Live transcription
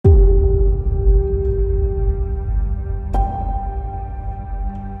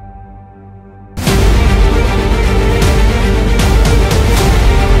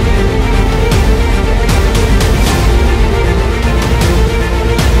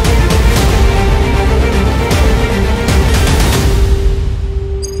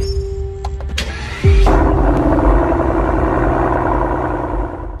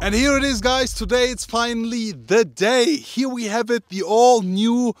And here it is, guys. Today it's finally the day. Here we have it, the all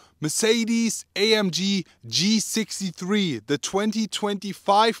new Mercedes-AMG G63, the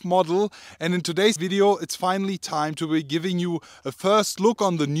 2025 model. And in today's video, it's finally time to be giving you a first look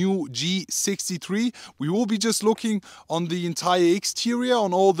on the new G63. We will be just looking on the entire exterior,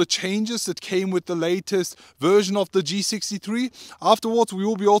 on all the changes that came with the latest version of the G63. Afterwards, we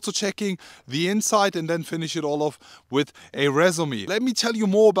will be also checking the inside and then finish it all off with a resume. Let me tell you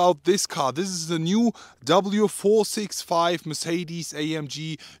more about this car. This is the new W465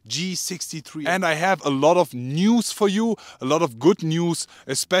 Mercedes-AMG G63, and I have a lot of news for you, a lot of good news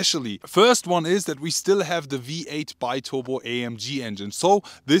especially. First one is that we still have the V8 bi-turbo AMG engine. So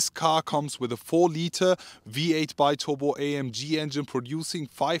this car comes with a 4-liter V8 bi-turbo AMG engine producing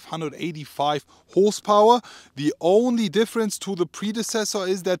 585 horsepower. The only difference to the predecessor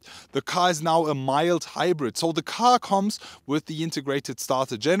is that the car is now a mild hybrid. So the car comes with the integrated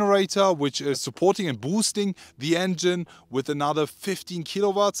starter generator, which is supporting and boosting the engine with another 15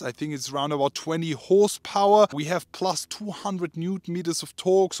 kilowatts. I think it's around about 20 horsepower. We have plus 200 newton meters of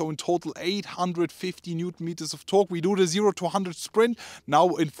torque, so in total 850 newton meters of torque. We do the 0 to 100 sprint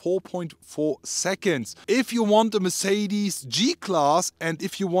now in 4.4 seconds. If you want a Mercedes G-Class and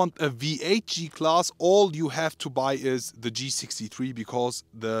if you want a V8 G-Class, all you have to buy is the G63, because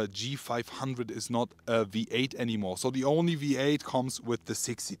the G500 is not a V8 anymore. So the only V8 comes with the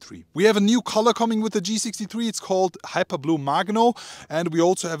 63. We have a new color coming with the G63. It's called Hyper Blue Magno, and we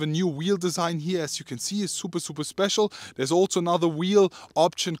also have a new wheel design here. As you can see, is super special. There's also another wheel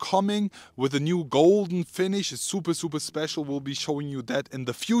option coming with a new golden finish. It's super special. We'll be showing you that in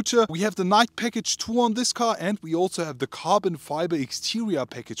the future. We have the night package 2 on this car, and we also have the carbon fiber exterior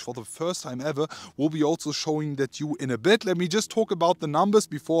package for the first time ever. We'll be also showing that you in a bit. Let me just talk about the numbers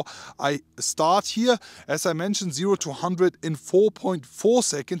before I start here. As I mentioned, 0 to 100 in 4.4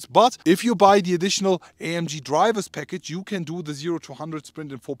 seconds, but if you buy the additional AMG drivers package, you can do the 0 to 100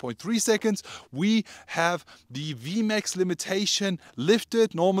 sprint in 4.3 seconds. We have the VMAX limitation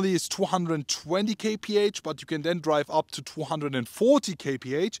lifted. Normally it's 220 kph, but you can then drive up to 240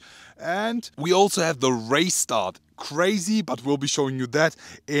 kph. And we also have the race start. Crazy, but we'll be showing you that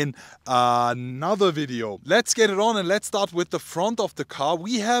in another video. Let's get it on, and let's start with the front of the car.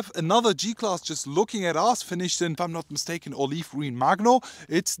 We have another G-Class just looking at us, finished in, if I'm not mistaken, olive green magno.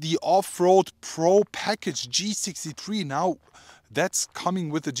 It's the off-road pro package G63. Now that's coming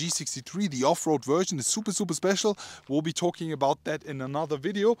with the G63. The off-road version is super special. We'll be talking about that in another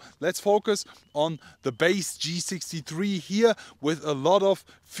video. Let's focus on the base G63 here with a lot of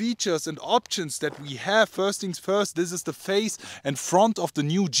features and options that we have. First things first, this is the face and front of the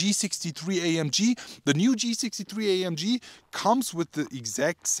new G63 AMG. The new G63 AMG comes with the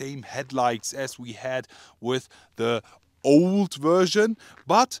exact same headlights as we had with the old version,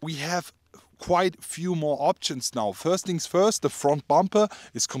 but we have quite a few more options now. First things first, the front bumper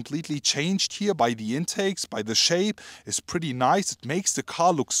is completely changed here by the intakes, by the shape. It's pretty nice. It makes the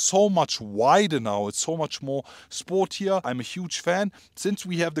car look so much wider now. It's so much more sportier. I'm a huge fan. Since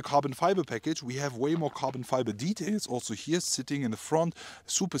we have the carbon fiber package, we have way more carbon fiber details also here sitting in the front.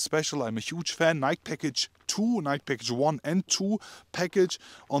 Super special. I'm a huge fan. Night package 2, night package 1 and 2 package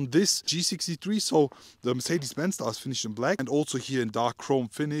on this G63. So the Mercedes-Benz star is finished in black, and also here in dark chrome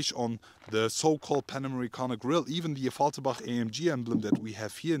finish on the so-called Panamericana grille. Even the Falterbach AMG emblem that we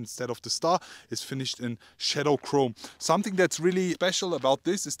have here instead of the star is finished in shadow chrome. Something that's really special about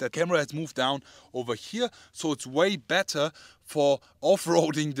this is that camera has moved down over here, so it's way better for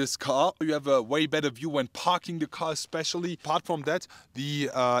off-roading this car. You have a way better view when parking the car especially. Apart from that, the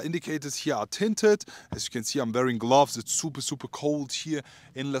indicators here are tinted. As you can see, I'm wearing gloves. It's super cold here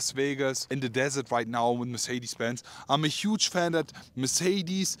in Las Vegas, in the desert right now with Mercedes-Benz. I'm a huge fan that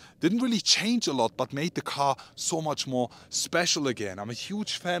Mercedes didn't really change a lot, but made the car so much more special again. I'm a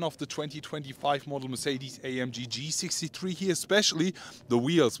huge fan of the 2025 model Mercedes-AMG G63 here, especially the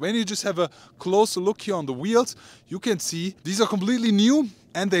wheels. When you just have a closer look here on the wheels, you can see these are completely new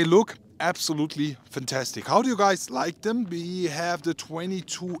and they look absolutely fantastic. How do you guys like them? We have the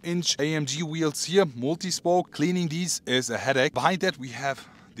 22-inch AMG wheels here, multi-spoke. Cleaning these is a headache. Behind that we have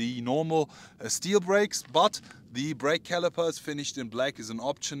the normal steel brakes, but the brake calipers finished in black is an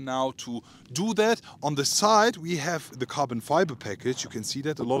option now to do that. On the side we have the carbon fiber package. You can see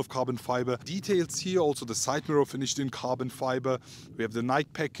that a lot of carbon fiber details here. Also the side mirror finished in carbon fiber. We have the night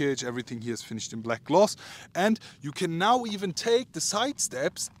package. Everything here is finished in black gloss, and you can now even take the side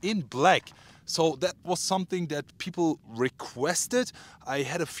steps in black. So that was something that people requested. I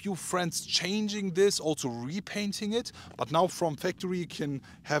had a few friends changing this, also repainting it. But now from factory you can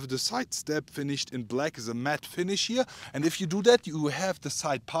have the side step finished in black as a matte finish here. And if you do that, you have the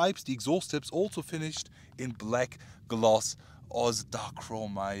side pipes, the exhaust tips also finished in black gloss. Or is it dark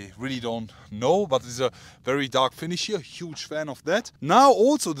chrome? I really don't know, but it's a very dark finish here. Huge fan of that. Now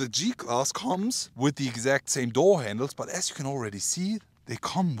also the G-Class comes with the exact same door handles, but as you can already see, they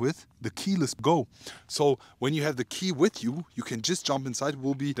come with the keyless go. So when you have the key with you, you can just jump inside.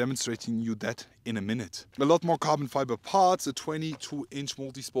 We'll be demonstrating you that in a minute. A lot more carbon fiber parts, a 22-inch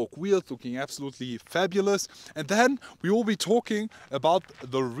multi-spoke wheel looking absolutely fabulous. And then we will be talking about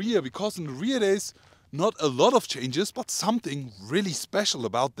the rear, because in the rear there's not a lot of changes, but something really special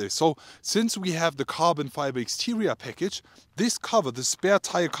about this. So since we have the carbon fiber exterior package, this cover, the spare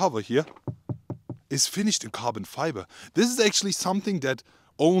tire cover here, is finished in carbon fiber. This is actually something that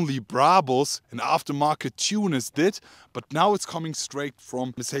only Brabus and aftermarket tuners did, but now it's coming straight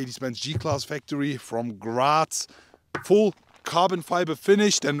from Mercedes-Benz G-Class factory, from Graz. Full carbon fiber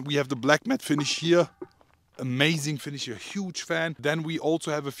finished, and we have the black matte finish here. Amazing finish, a huge fan. Then we also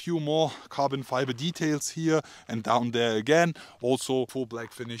have a few more carbon fiber details here and down there again. Also full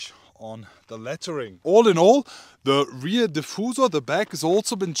black finish on the lettering. All in all, the rear diffuser, the back, has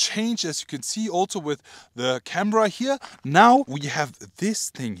also been changed, as you can see, also with the camera here. Now we have this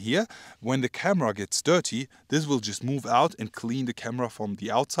thing here. When the camera gets dirty, this will just move out and clean the camera from the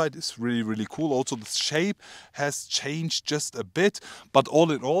outside. It's really, really cool. Also the shape has changed just a bit, but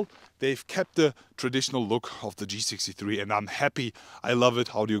all in all, they've kept the traditional look of the G63, and I'm happy. I love it.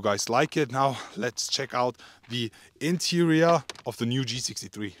 How do you guys like it? Now let's check out the interior of the new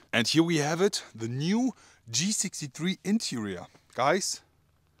G63. And here we have it, the new G63 interior. Guys,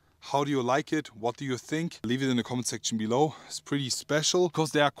 how do you like it? What do you think? Leave it in the comment section below. It's pretty special because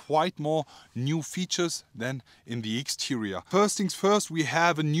there are quite more new features than in the exterior. First things first, we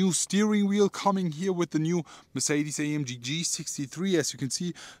have a new steering wheel coming here with the new Mercedes-AMG G63. As you can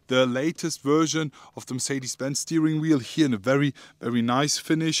see, the latest version of the Mercedes-Benz steering wheel here in a very, very nice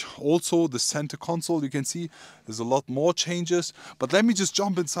finish. Also, the center console, you can see there's a lot more changes. But let me just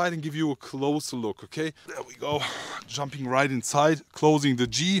jump inside and give you a closer look, okay? There we go. Jumping right inside, closing the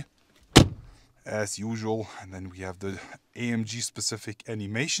G as usual, and then we have the AMG specific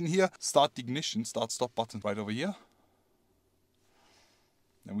animation here. Start the ignition, start stop button right over here.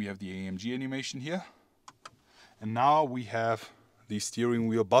 Then we have the AMG animation here, and now we have the steering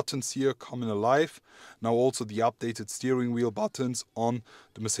wheel buttons here coming alive. Now also the updated steering wheel buttons on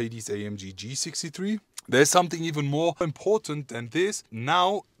the Mercedes-AMG G63. There's something even more important than this.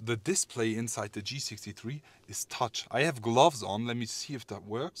 Now the display inside the G63 is touch. I have gloves on, let me see if that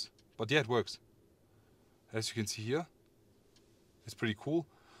works. But yeah, it works. As you can see here, it's pretty cool.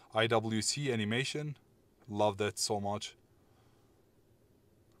 IWC animation, love that so much.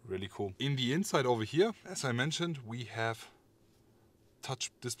 Really cool. In the inside over here, as I mentioned, we have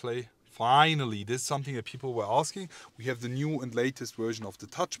touch display. Finally, this is something that people were asking. We have the new and latest version of the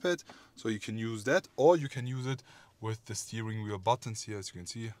touchpad, so you can use that, or you can use it with the steering wheel buttons here, as you can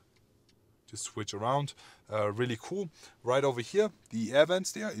see. Just switch around. Really cool. Right over here, the air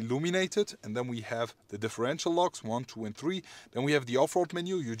vents, they are illuminated, and then we have the differential locks 1, 2 and 3. Then we have the off-road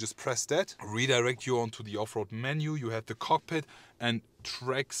menu. You just press that, redirect you onto the off-road menu. You have the cockpit and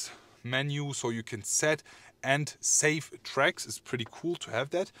tracks menu, so you can set and save tracks. It's pretty cool to have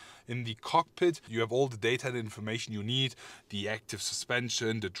that. In the cockpit, you have all the data and information you need, the active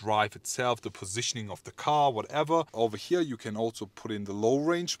suspension, the drive itself, the positioning of the car, whatever. Over here, you can also put in the low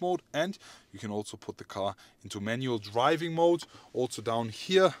range mode, and you can also put the car into manual driving mode. Also down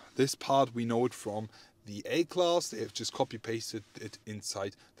here, this part, we know it from the A-Class. They have just copy-pasted it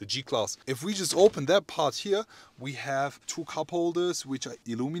inside the G-Class. If we just open that part here, we have two cup holders which are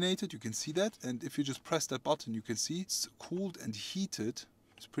illuminated. You can see that. And if you just press that button, you can see it's cooled and heated.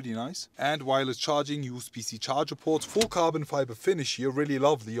 It's pretty nice. And wireless charging, USB-C charger ports, full carbon fiber finish here, really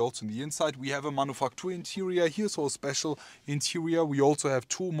lovely. Also on the inside, we have a manufacturer interior here, so a special interior. We also have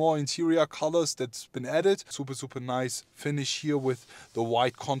two more interior colors that's been added. Super, super nice finish here with the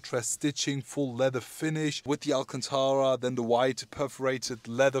white contrast stitching, full leather finish with the Alcantara, then the white perforated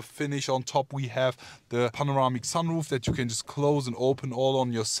leather finish. On top, we have the panoramic sunroof that you can just close and open all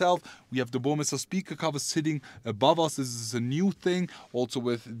on yourself. We have the Burmester speaker cover sitting above us. This is a new thing. Also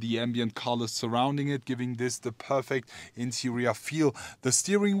with the ambient colors surrounding it, giving this the perfect interior feel. The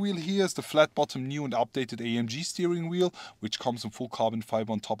steering wheel here is the flat bottom new and updated AMG steering wheel, which comes in full carbon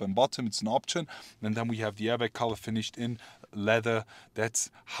fiber on top and bottom. It's an option. And then we have the airbag cover finished in leather.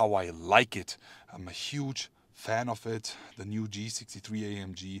 That's how I like it. I'm a huge fan of it. The new G63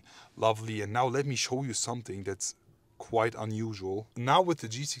 AMG, lovely. And now let me show you something that's quite unusual. Now with the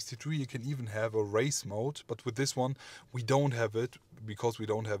G63 you can even have a race mode, but with this one we don't have it because we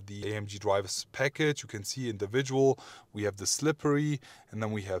don't have the AMG drivers package. You can see individual, we have the slippery, and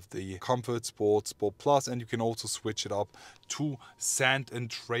then we have the comfort, sport plus, and you can also switch it up to sand and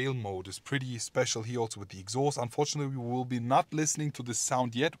trail mode. It's pretty special here also with the exhaust. Unfortunately we will be not listening to this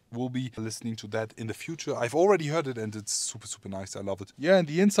sound yet. We'll be listening to that in the future. I've already heard it and it's super nice. I love it. Yeah, and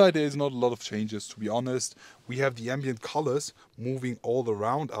the inside there is not a lot of changes, to be honest. We have the ambient colors moving all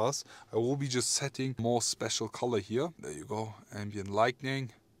around us. I will be just setting more special color here. There you go, ambient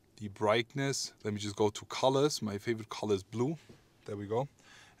lightning, the brightness. Let me just go to colors. My favorite color is blue. There we go.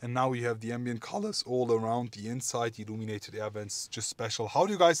 And now we have the ambient colors all around the inside, the illuminated air vents, just special. How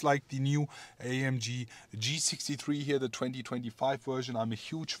do you guys like the new AMG G63 here, the 2025 version? I'm a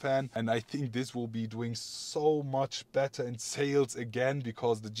huge fan, and I think this will be doing so much better in sales again,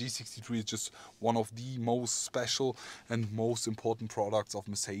 because the G63 is just one of the most special and most important products of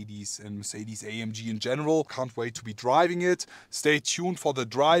Mercedes and Mercedes-AMG in general. Can't wait to be driving it. Stay tuned for the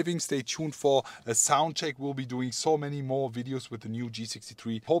driving, stay tuned for a sound check. We'll be doing so many more videos with the new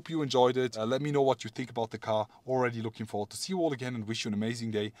G63. Hope you enjoyed it. Let me know what you think about the car. Already looking forward to see you all again and wish you an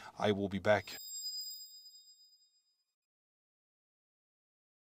amazing day. I will be back.